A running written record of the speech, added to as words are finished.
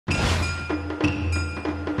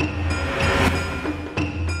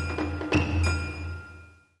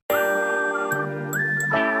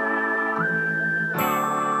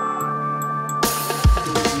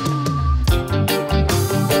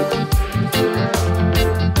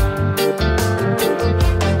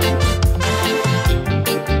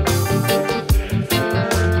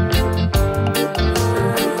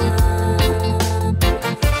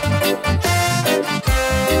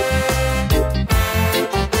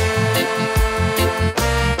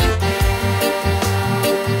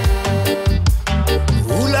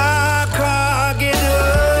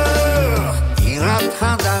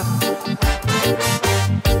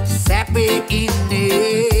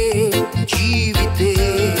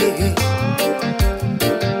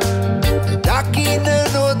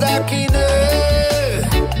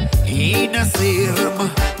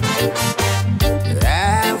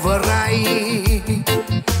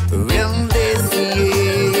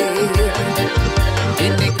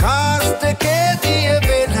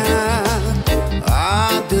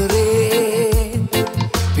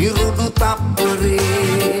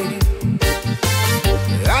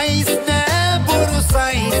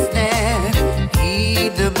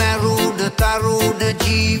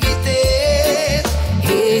ජීවිතේ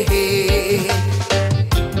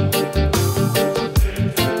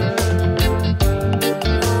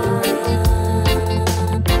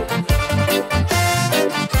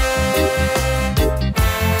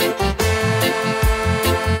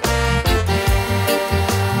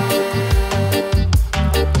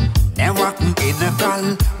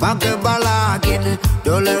මග බලාගෙන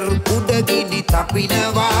ඩොලර් උඩගිනි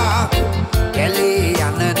තපිනවා කැලේ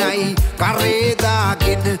යනනයි කරේ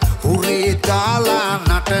දාගෙන හුරේ දාලා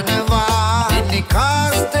නටනවා එන්නේ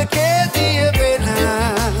කාස්ටකේදිය වෙන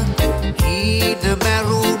හීන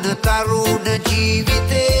මරුණ තරුණ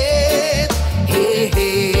ජීවිතේ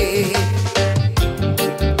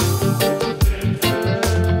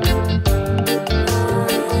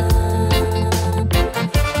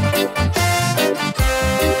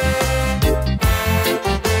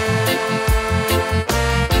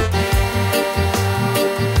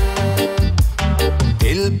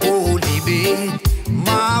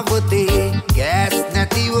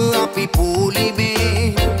අපි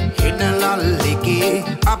පූලිමේ හිනලල්ලිකේ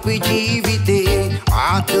අපි ජීවිතේ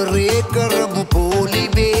ආදරේ කරමු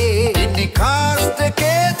පූලිමේ එන්නේ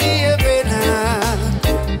කාස්ටකේදිය වෙන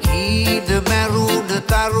හීන මරුණ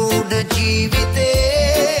තරුණ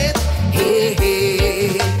ජීවිතේ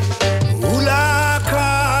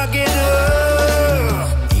උලාකාගෙන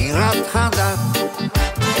ඉරත් හඳක්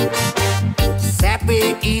සැපේ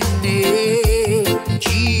ඉන්නේ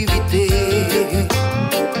ජීවිතේ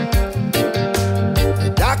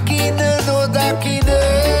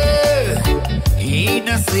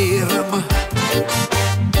Serum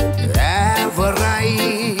Everai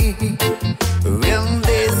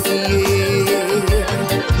Vendesie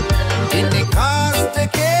In the cast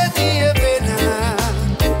Kedia Vena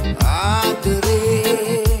Adre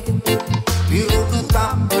Pirunu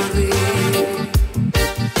Tampere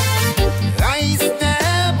Raisne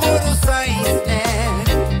Boru Saisne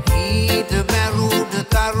Ida Maruna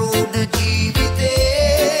Taruna Jivite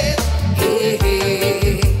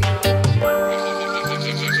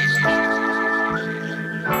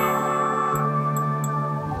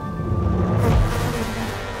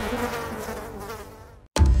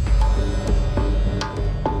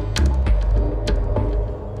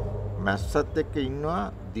මැස්සත් එක්ක ඉන්නවා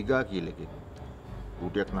දිගා කියලා කෙනෙක්.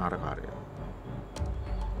 ඌටියක් නාරකාරයා.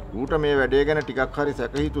 ඌට මේ වැඩේ ගැන ටිකක් හරි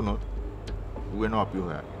සැක හිතුනොත් ඌ වෙනවා අපි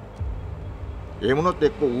හොයාගෙන. එහෙම වුණොත්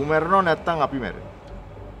එක්ක ඌ මැරෙනවා නැත්නම් අපි මැරෙනවා.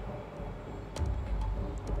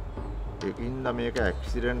 ඒකින්ද මේක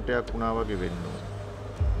ඇක්සිඩන්ට් එකක් වුණා වගේ වෙන්න ඕන.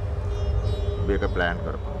 මේක ප්ලෑන්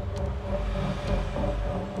කරපන්.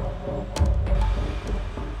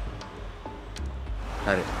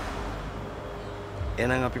 හරි.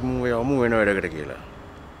 එහෙනම් අපි මූ යමු වෙන වැඩකට කියලා.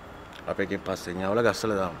 අපි එකෙන් පස්සේ ඥාවල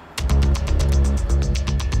ගස්සලා දාමු.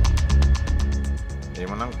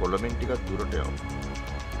 එහෙමනම් කොළඹෙන් ටිකක් දුරට යමු.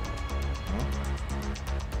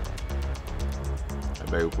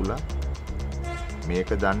 හැබැයි උකුලා මේක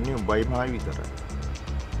දන්නේ උඹයි මායි විතරයි.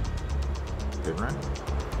 තේරුණාද?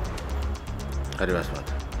 හරි වස්මත්.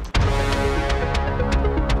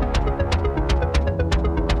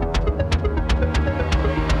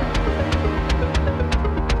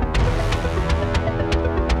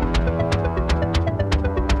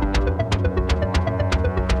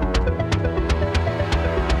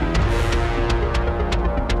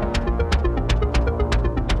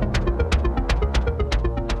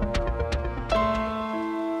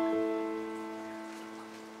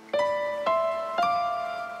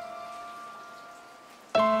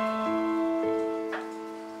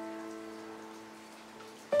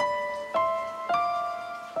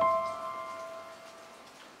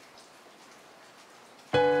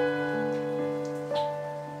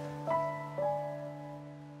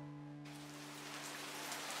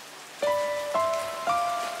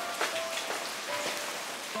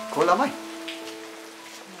 ළමයි.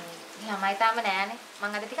 ළමයි තාම නෑනේ.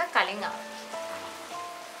 මං අද ටිකක් කලින් ආවා.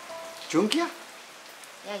 චුන්කියා?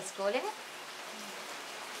 යා ඉස්කෝලේනේ.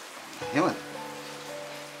 එහෙමද?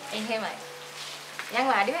 එහෙමයි. යන්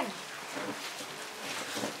වාඩි වෙන්න.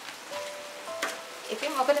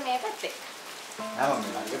 ඉතින් මොකද මේ පැත්තේ? ආ මම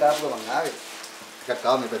ළඟට ආපුවා මං ආවේ. ටිකක්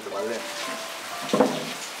ආව මේ පැත්ත බලන්න.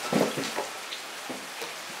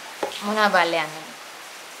 මොනවා බල්ල යන්නේ?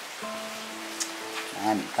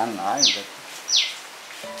 නිකන් ආයෙත්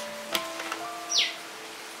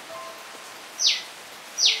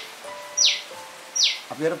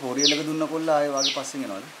අපි අර පොරියලක දුන්න කොල්ල ආයෙ වාගේ පස්සෙන්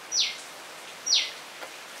එනවද?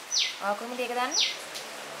 ආ කොහොමද ඒක දන්නේ?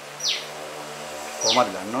 කොහමද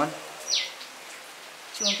දන්නවන්නේ?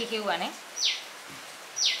 චුන්කි කිව්වනේ.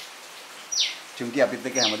 චුන්කි අපිත්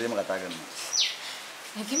එක්ක හැමදේම කතා කරනවා.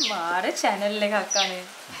 මේකේ මාර channel එකක් අනේ.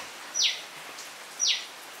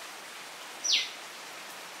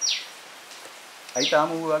 අයි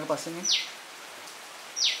තාම ඌ වගේ පස්සෙන් එන්නේ.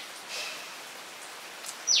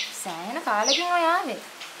 සෑහෙන කාලෙකින් ඔය ආවේ.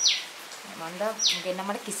 මන්ද මුගෙන්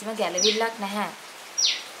මට කිසිම ගැළවිල්ලක් නැහැ.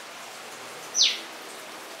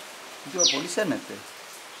 ඉතින් පොලිසිය නැත්තේ.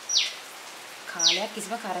 කාලයක්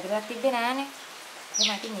කිසිම කරදරයක් තිබ්බේ නෑනේ. ඒ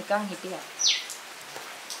මට නිකන් හිටියා.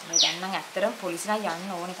 මේ දැන් නම් ඇත්තටම පොලිසියට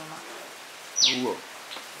යන්න ඕනේ තමයි. ඌ.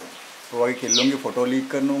 ඔයගේ කෙල්ලොන්ගේ ෆොටෝ ලීක්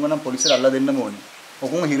කරනවම නම් පොලිසියට අල්ලා දෙන්නම ඕනේ.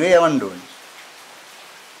 ඔකුම හිරේ යවන්න ඕනේ.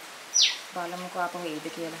 බලමුකෝ ආපහු එයිද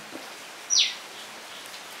කියලා.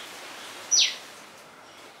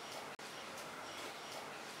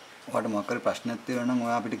 ඔයාට මොකක් හරි ප්‍රශ්නයක් තියෙනවා නම්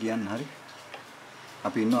ඔයා අපිට කියන්න හරි.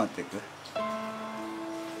 අපි ඉන්නවත් එක්ක.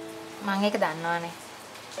 මම ඒක දන්නවනේ.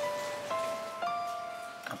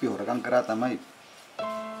 අපි හොරකම් කරා තමයි.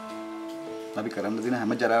 අපි කරන්න දෙන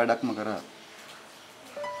හැම ජරා වැඩක්ම කරා.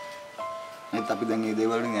 ඒත් අපි දැන් මේ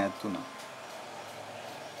දේවල් වලින් ඈත් වුණා.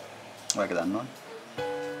 ඔයාක දන්නවද?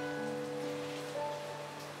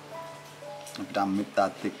 අපිට අම්මිත්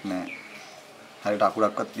තාත්තෙක් නෑ. හරියට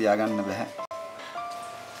අකුරක්වත් තියාගන්න බෑ.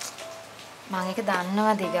 මම ඒක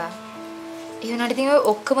දන්නවා දිගා. ඒ වුණාට ඉතින් ඔය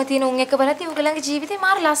ඔක්කොම තියෙන උන් එක බලද්දී උගලන්ගේ ජීවිතේ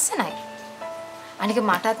මාර ලස්සනයි. අනික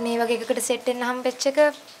මටත් මේ වගේ එකකට සෙට් වෙන්න හම්බෙච්ච එක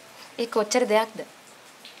ඒ කොච්චර දෙයක්ද?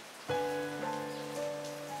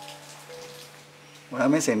 ඔයා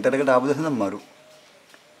මේ සෙන්ටර් එකට ආපු දවස් නම් මරු.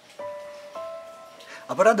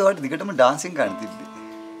 අපරාධ ඔයාට දිගටම ඩාන්සින් කරන්න තිබ්බේ.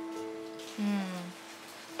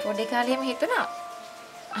 පොඩි කාලේම හිතුණා.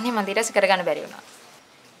 අනේ මන් ඊට කරගන්න බැරි වුණා.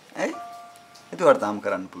 ඇයි? ඒක ඔයාට තාම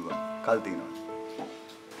කරන්න පුළුවන්. කල් තියෙනවා.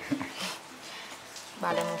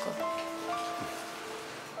 බලමුකෝ.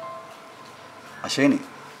 අශේනි.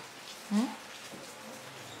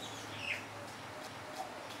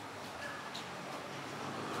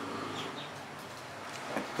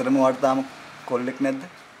 ඇත්තටම ඔයාට තාම කොල්ලෙක් නැද්ද?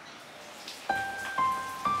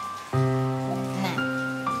 නෑ.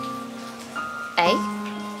 ඇයි?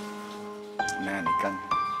 නෑ නිකන්.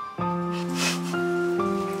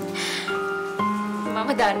 මම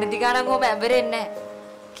දන්න දිගානම් ඔබ ඇඹරෙන්නේ නැහැ.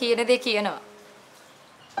 කියන දේ කියනවා.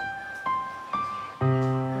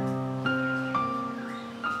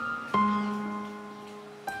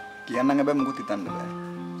 කියන්නම් හැබැයි මුකුත් හිතන්න බෑ.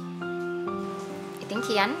 ඉතින්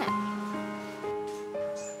කියන්න.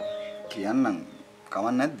 කියන්නම්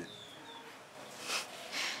කවන්න නැද්ද?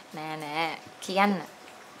 නෑ නෑ කියන්න.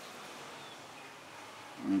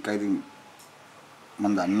 ඉතින්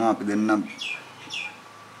මම දන්නවා අපි දෙන්න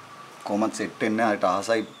කොහොමද සෙට් වෙන්නේ අර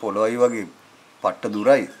ආසයි පොළොයි වගේ පට්ට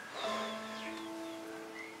දුරයි.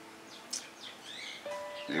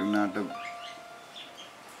 ඒ වුණාට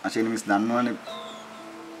අශේනි මිස් දන්නවනේ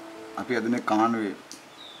අපි අදනේ කානුවේ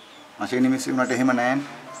අශේනි මිස් වුණාට එහෙම නෑනේ.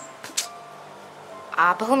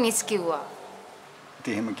 ආපහු මිස් කිව්වා.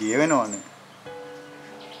 ඉතින් එහෙම කියවෙනවනේ.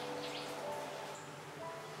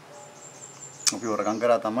 අපි හොරකම්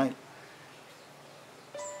කරා තමයි.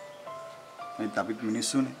 ඒත් අපිත්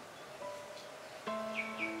මිනිස්සුනේ.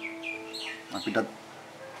 අපිටත්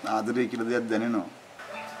ආදරේ කියලා දෙයක් දැනෙනවා.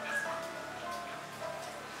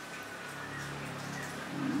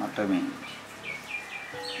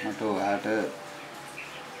 මට ඔයාට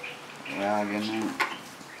ඔයාගෙන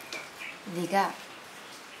දිගා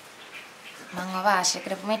මම ආශය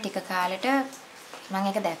කරපු මේ ටික කාලෙට මම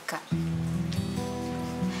ඒක දැක්කා.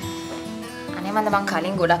 අනේ මම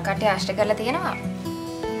කලින් ගොඩක් කට්ටිය ආශ්‍රය කරලා තියෙනවා.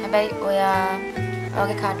 හැබැයි ඔයා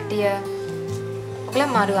ඔයගේ කට්ටිය ඔයගොල්ලෝ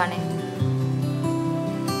මාරුවානේ.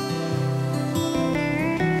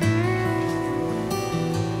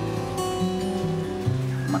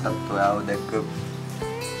 මටත් ඔයාව දැක්ක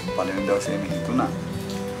පළවෙනි දවසේම හිතුණා.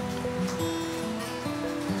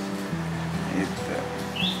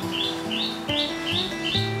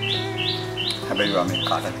 හැබැයි මේ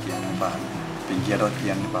කාටවත් කියන්න එපා. පින්කියටවත්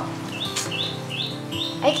කියන්න එපා.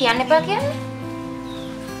 ඇයි කියන්න එපා කියන්නේ?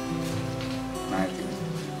 නෑ.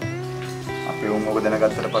 අපේ උන් ඔබ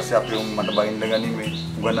දැනගත්තට පස්සේ අපේ උන් මට බයින්ද ගනින් මේ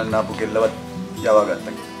උගන්නන්න ආපු කෙල්ලවත් යවා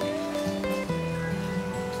ගත්තා.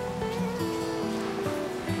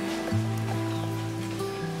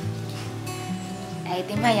 ඇයි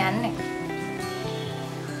ඉතින් මම යන්නේ?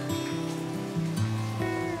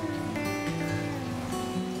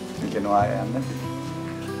 කියනවා යන්න.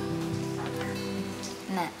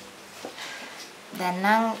 නෑ. දැන්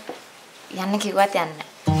නම් යන්න කිව්වත් යන්නේ.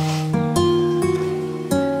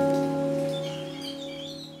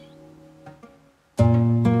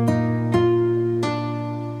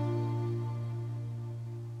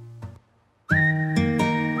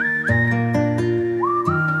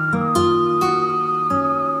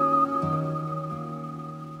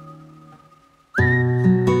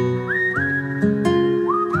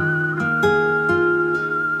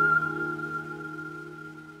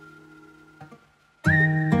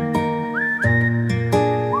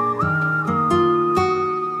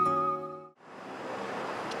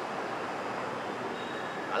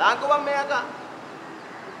 බලංකෝ මම මේක.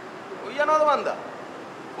 ඔය යනවද මන්ද?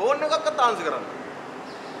 ෆෝන් එකක්වත් ආන්සර් කරන්න.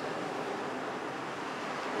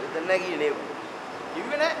 දෙන්න නැගී නේ.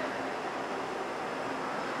 කිව්වේ නෑ.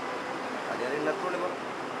 අදරින් නැත්නම් බං.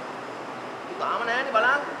 තාම නෑනේ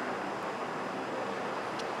බලන්න.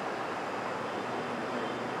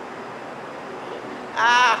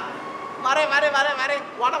 Mare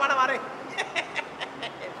wana mare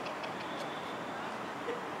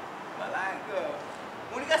balangko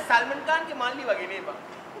munika Salman Khan ke malli wage ne ba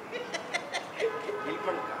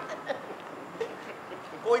Salman Khan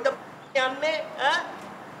koi da yanne ha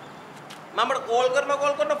mama call karna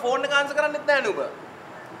phone එක answer කරන්නෙත් නැහැ නේ ඔබ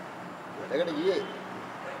එතකට ගියේ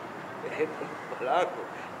balangko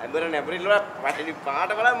Amberan April වල පැටලි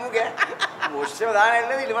පාට බලමු මුගේ මොෂ්‍යව දාන්න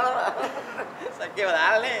එන්නේ ඉල බලන්න සක්කේව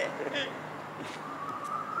දාන්නේ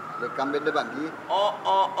දෙකම් බෙන්න බං ගියේ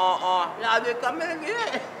යා දෙකම් බෙන්න ගියේ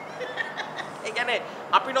ඒ කියන්නේ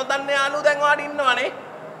අපි නොදන්නේ යාළු දැන් වාඩි ඉන්නවනේ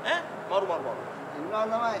ඈ මරු ඉන්නවා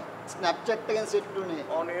තමයි Snapchat එකෙන් සෙට් උනේ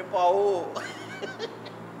ඕනේ පව්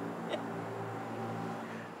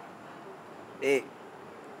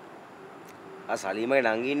සලීමගේ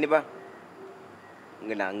නංගි ඉන්න එපා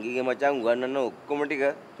උගේ නංගිගේ මචං උගන්නන්න ඔක්කොම ටික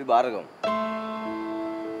අපි බාර ගමු.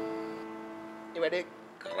 ඒ වැඩේ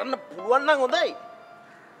කරන්න පුළුවන් නම් හොඳයි.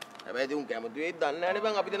 හැබැයි ඉතින් උන් කැමති වෙයිද දන්නේ නැහැ නේ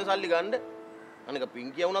බං අපි දෙන සල්ලි ගන්න. අනික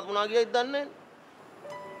පින්කිය වුණත් මොනවා කියයිද දන්නේ නැහැ.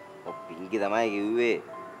 ඔව් පින්කි තමයි කිව්වේ.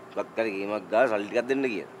 ටිකක් කර ගේමක් ගාලා සල්ලි ටිකක් දෙන්න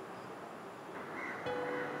කියලා.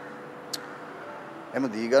 එම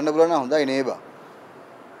දී ගන්න පුළුවන් නම් හොඳයි නේ බං.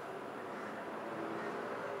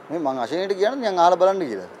 මේ මං අශේනිට කියන්න නිකන් අහලා බලන්න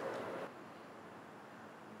කියලා.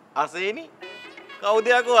 අසේනි කවුද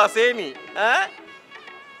යකෝ අසේනි ඈ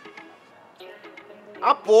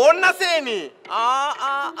පෝන් අසේනි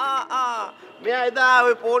මෙයා එදා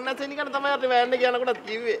ඔය පෝන් අසේනි කන තමයි අර වෑන් එක යනකොටත්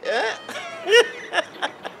කිව්වේ ඈ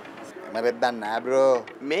මම වෙද්දන් නෑ බ්‍රෝ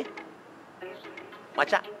මේ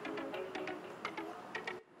මචං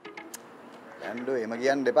ඇන්ඩෝ එම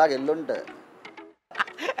කියන්න එපා කෙල්ලොන්ට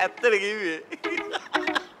ඇත්තට කිව්වේ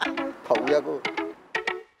පව් යකෝ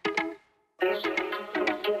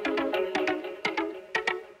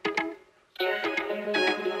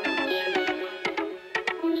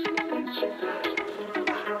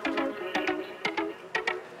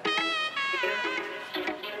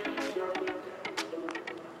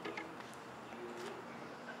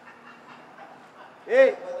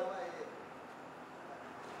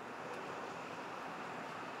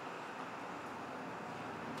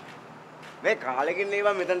මේ කාලෙකින්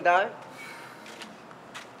නේවා මෙතනට ආවේ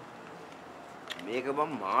මේක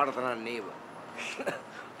බම් මාර තරම් නේව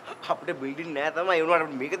අපිට බිල්ඩින් නෑ තමයි ඒ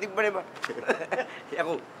වුණාට මේක තිබ්බනේ බා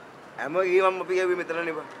යකෝ හැම ගේමම අපි ගියේ මෙතන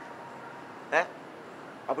නේ බා ඈ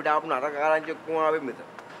අපිට ආපු නරක ආරංචි ඔක්කොම ආවේ මෙතන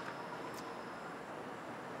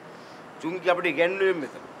චුංගි අපිට ඉගෙනුවේ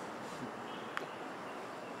මෙතන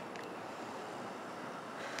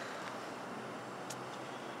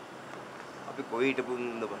අපි කොයි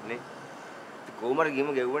හිටපුන්ද බන්නේ කොහමද ගිම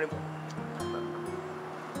ගෙවුවනේ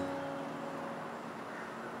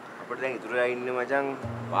අපිට දැන් ඉතුරුලා ඉන්නේ මචං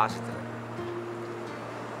වාසිතල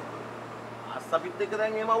අස්සපිත් එක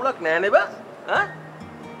දැන් එහෙම අවුලක් නෑ නේ බා ඈ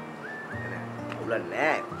අවුලක්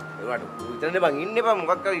නෑ ඒකට උවිතරනේ බං ඉන්නේ බං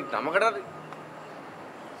මොකක් කරේ නමකට හරි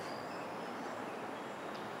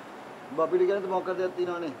බබිලි ගැනද මොකක්ද දෙයක්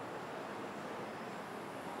තියෙනවනේ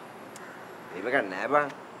මේක නෑ බං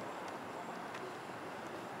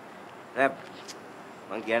ඈ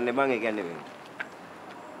මං කියන්නේ බං ඒ කියන්නේ මේ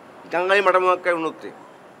නිකන් ගලි මට මොකක් කර වුණොත් ඒ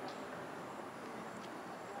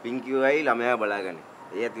පින්කියෝයි ළමයා බලාගන්නේ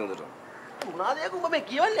ඒ ඇති හොඳට මොනවාද යකෝ ඔබ මේ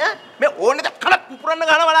කියවන්නේ ඈ මේ ඕනේ දක්කලක් පුපුරන්න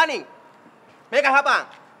ගහන බලන්නේ මේක අහපන්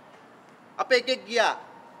අපේ එකෙක් ගියා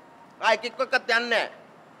ආ එකෙක්වත් යන්නේ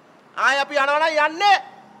ආයි අපි යනවා නම් යන්නේ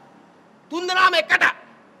තුන් දෙනාම එකට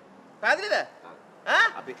පැහැදිලිද ඈ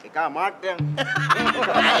අපි එක මාට්ටයන්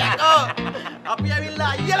අපි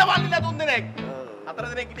ඇවිල්ලා අයියලා වන්නේ තුන් දෙනෙක් හතර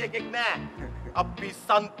දෙනෙක් හිටිය එකෙක් නෑ අපි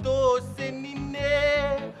සන්තෝෂෙන්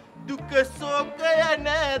ඉන්නේ දුක සෝකය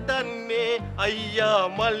නෑ දන්නේ අයියා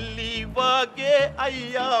මල්ලි වාගේ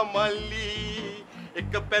අයියා මල්ලි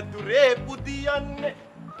එක පැදුරේ පුදියන්නේ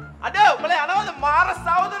අඩෝ උඹලා යනවද මාර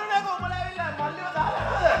සහෝදරනේ උඹලා ඇවිල්ලා මල්ලිව දාලා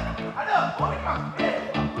යනවද අඩෝ ඕයි මං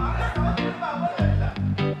මාර සහෝදරනේ උඹලා ඇවිල්ලා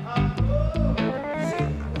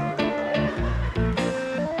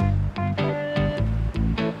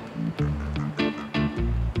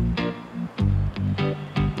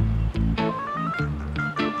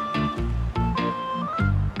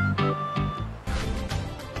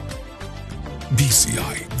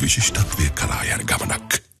DCI විශිෂ්ටත්වය කරා යන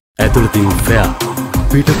ගමනක්. ඇතුළතින් fair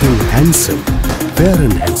පිටතින් handsome fair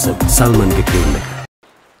and handsome සල්මන්ගේ cream එක.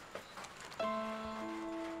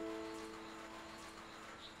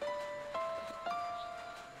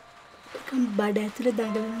 බඩ ඇතුලේ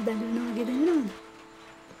දඟලනවා වගේ දැනෙනවද?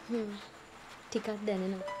 ටිකක්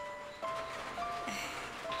දැනෙනවා.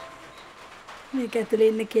 මේක ඇතුලේ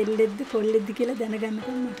ඉන්න කෙල්ලෙක්ද කොල්ලෙක්ද කියලා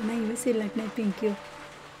දැනගන්නකම් මට නම් ඉවසිල්ලක් නැහැ පින්කියෝ.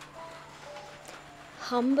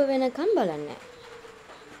 හම්බ වෙනකම් බලන්නේ.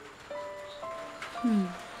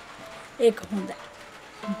 ඒක හොඳයි.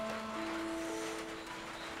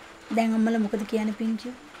 දැන් අම්මලා මොකද කියන්නේ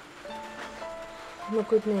පින්කියෝ?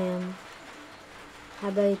 මොකුත් නෑ අම්මා.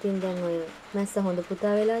 හැබැයි ඉතින් දැන් ඔය මැස්ස හොඳ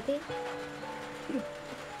පුතා වෙලා තියෙන්නේ.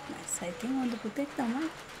 මැස්සා ඉතින් හොඳ පුතෙක් තමයි.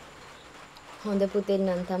 හොඳ පුතෙක්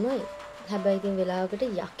නම් තමයි. හැබැයි ඉතින් වෙලාවකට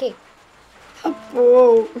යකෙක්.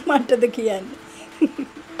 අපෝ මටද කියන්නේ.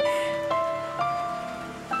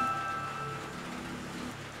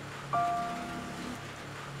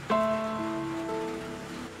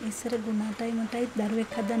 ඉස්සර ගුණාටයි මටයි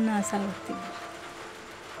දරුවෙක් හදන්න ආසාවක් තිබුණා.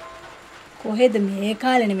 කොහෙද මේ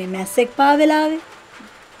කාලේ මේ මැස්සෙක් පාවෙලාවේ?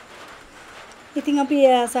 ඉතින් අපි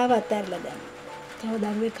ඒ ආසාව අත්හැරලා දැන්. තව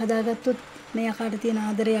දරුවෙක් හදාගත්තොත් මේ යකාට තියෙන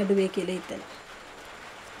ආදරය අඩු වෙයි කියලා හිතලා.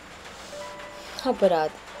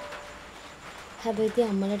 අපරාධ. හැබැයි ඉතින්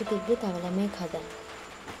අම්මලාට තිබ්බේ තව ළමයෙක් හදන්න.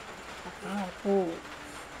 අපෝ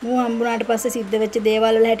මෝ හම්බුනාට පස්සේ සිද්ධ වෙච්ච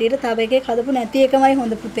දේවල් වල හැටියට තව එකෙක් හදපු නැති එකමයි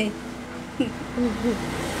හොඳ පුතේ.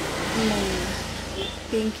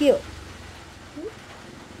 පින්කියෝ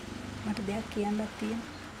මට දෙයක් කියන්නත් තියෙනවා.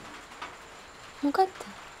 මොකක්ද?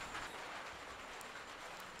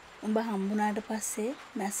 උඹ හම්බුනාට පස්සේ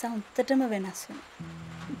මැස්සා උන්ටම වෙනස් වුණා.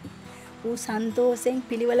 ඌ සන්තෝෂෙන්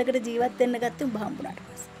පිළිවෙලකට ජීවත් වෙන්න ගත්තේ උඹ හම්බුනාට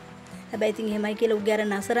පස්සේ. හැබැයි ඉතින් එහෙමයි කියලා උගේ අර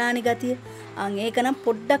නසරාණි ගතිය අන් ඒක නම්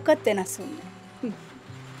පොඩ්ඩක්වත් වෙනස් වුණේ නෑ.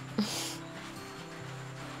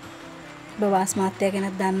 බවාස් මාත්‍යා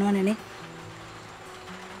ගැනත් දන්නවනේ නේ.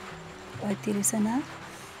 ඔය තිරිසනා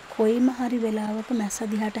කොයිම හරි වෙලාවක මැස්ස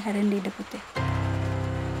දිහාට හැරෙන්න ඉඩ පුතේ.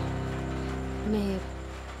 මේ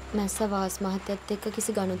මැස්ස වාස් මහත්තයත් එක්ක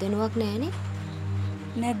කිසි ගනුදෙනුවක් නැහැනේ.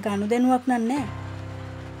 නෑ ගනුදෙනුවක් නෑ.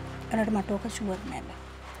 අරට මට ඕක ෂුවර් නෑ බා.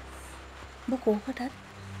 ඔබ කෝකටත්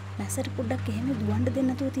මැස්සට පොඩ්ඩක් එහෙම දුවන්න දෙන්න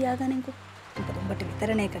නැතුව තියාගන්නකෝ. මොකද උඹට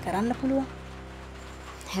විතරනේ ඒක කරන්න පුළුවන්.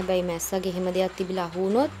 හැබැයි මැස්සගේ එහෙම දෙයක් තිබිලා අහු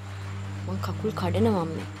වුණොත් මං කකුල් කඩනවා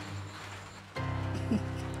අම්මේ.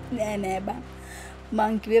 නෑ බං.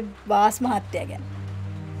 මං කිව්වේ වාස් මහත්තයා ගැන.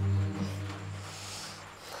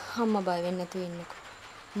 අම්මා බය වෙන්න නැතුව ඉන්නකෝ.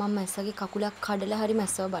 මම මැස්සගේ කකුලක් කඩලා හරි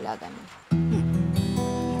මැස්සව බලා ගන්නවා.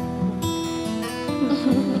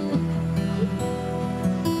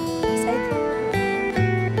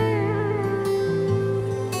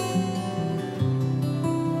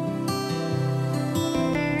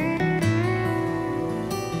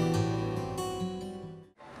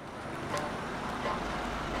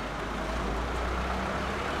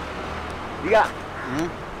 Diga.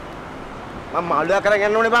 Mama malu කරන්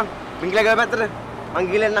යන්න ඕනේ බං. මිංගිලා ගාව පැත්තට. මං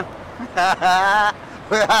ගිහලා එන්නම්.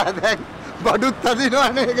 ඔයා දැන් බඩුත්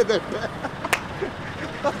අදිනවනේ ඒකද?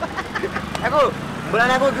 අකෝ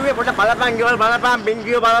බලන්න අකෝ කිව්වේ පොඩ්ඩක් බලපන් ගෙවල් බලපන්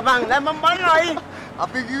පින්කියෝ බලපන්. දැන් මම බලනවායි.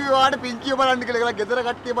 අපි කිව්වේ ඔයාට පින්කියෝ බලන්න කියලා ගෙදර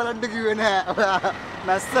කට්ටිය බලන්න කිව්වේ නෑ.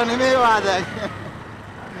 නැස්ස නෙමෙයි වා දැන්.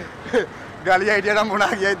 ගලිය හිටියනම්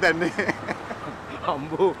මොනා කියයිද දන්නේ.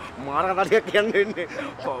 අම්බෝ මාර කතාවක් කියන්න වෙන්නේ.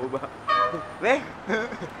 ඔව් බා. වේ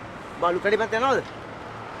බලු කඩේ පැත්ත යනවද?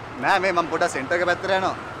 නෑ මේ මම පොඩ්ඩක් සෙන්ටර් එක පැත්තට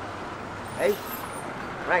යනවා. ඇයි?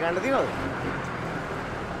 මම ගන්න තියනවද?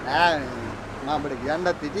 නෑ මම අපිට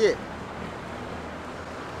කියන්නත් හිටියේ.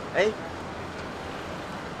 ඇයි?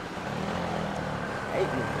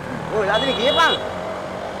 ඔය ලාදිනේ ගියපන්.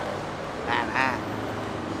 නෑ.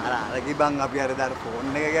 අර ගිබන් අපි අර දාර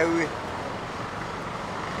ෆෝන් එක ගැව්වේ.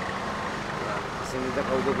 සින්ද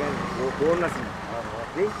කවුද කියන්නේ? ෆෝන් නැසි.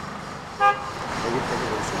 ඔකේ.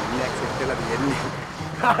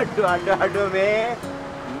 අඩු මේ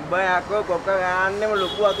උඹ යකෝ කොක්ක ගන්නෙම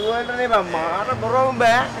ලොකු අතු වලටනේ බං මාර බොරොම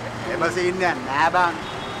බෑ එම සීන් එක නෑ බං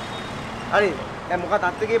හරි දැන් මොකක්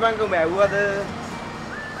අත්ති කියපන් උඹ ඇව්වද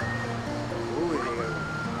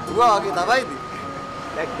ඌවා වගේ තමයිද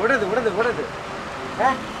දැන් ගොඩද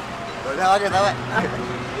ඈ ගොඩ වගේ තමයි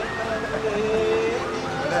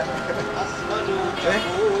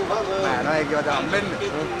නෑ ඒකවත් හම්බෙන්න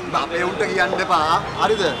අපේ උන්ට කියන්න එපා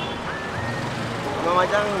හරිද මම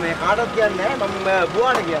මචං මේ කාටවත් කියන්නේ නෑ මම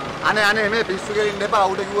බුවාට කියන්නේ අනේ මේ පිස්සු ගෙලින්න එපා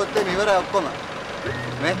උඩ කිව්වොත් මේ ඉවරයි ඔක්කොම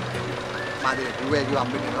මේ මාදේ ඌේ කිව්ව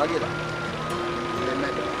හම්බෙන්න එනවා කියලා දෙන්න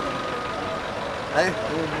හරි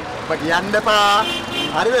ඔබ කියන්න එපා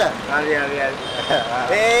හරිද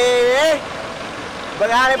හරි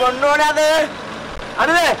බගානේ බොන්න ඕනේ අද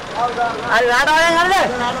හරිද හරි නාඩවයෙන් හරිද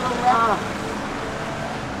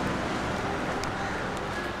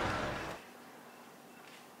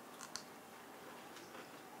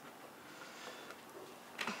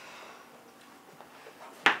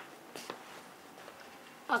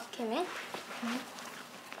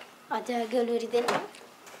අද ගලුරි දෙන්න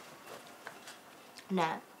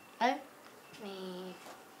නෑ. අය මේ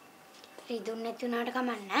රිදුන් නැති උනාට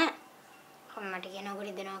කමන්නේ. අම්මට කියනවා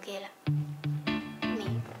රිදෙනවා කියලා.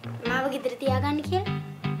 මේ මාව ගෙදර තියාගන්න කියලා.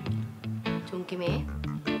 චුන්කි මේ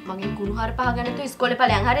මගෙන් කුණු හරප අහගෙන තු ඉස්කෝලේ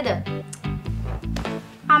ඵලයන් හරිද?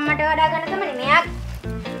 අම්මට වඩා ගන්න තමයි මෙයා.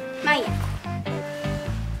 මයියා.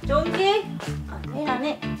 චුන්කි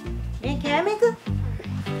අනේ මේ කෑමක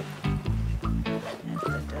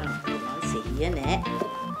සිහිය නෑ.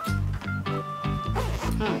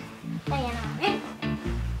 අයනවා නේ.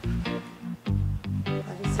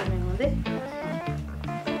 පරිස්සමෙන් හොඳේ.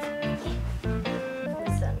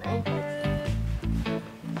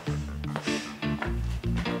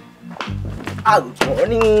 Good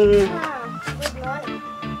morning. Good morning.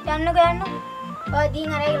 යන්නකෝ. ඔය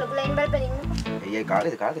දින් අර ලොකු ලයින් බල් පෙලින්න. අයියේ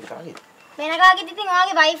කාගේද? වෙනකාගෙත් ඉතින්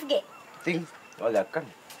ඔයාගේ වයිෆ් ගේ. ඉතින් ඔය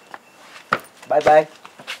දැක්කනේ. Bye bye.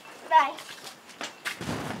 Bye.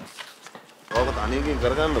 ඔබ තනියකින්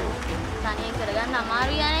කරගන්නකෝ. තනියෙන් කරගන්න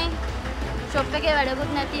අමාරුයි යන්නේ. ෂොප් එකේ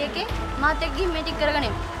වැඩකුත් නැති එකේ මාත් එක්ක ගිහින් මේ ටික කරගෙන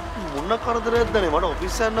එමු. මොන කරදරයක්ද නේ? මට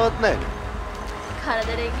ඔෆිස් යන්නවත් නැහැ.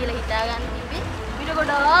 කරදරේ කියලා හිතාගන්න තිබ්බේ පිට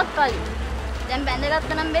ගොඩාක් කලින්. දැන්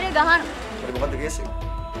බැඳගත්ත නම් බෙරේ ගහන. ඒක මොකද්ද කේස් එක?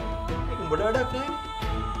 ඒක උඹට වැඩක් නැහැ.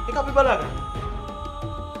 ඒක අපි බලාගන්න.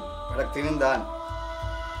 වැඩක් තියෙන දාන්න.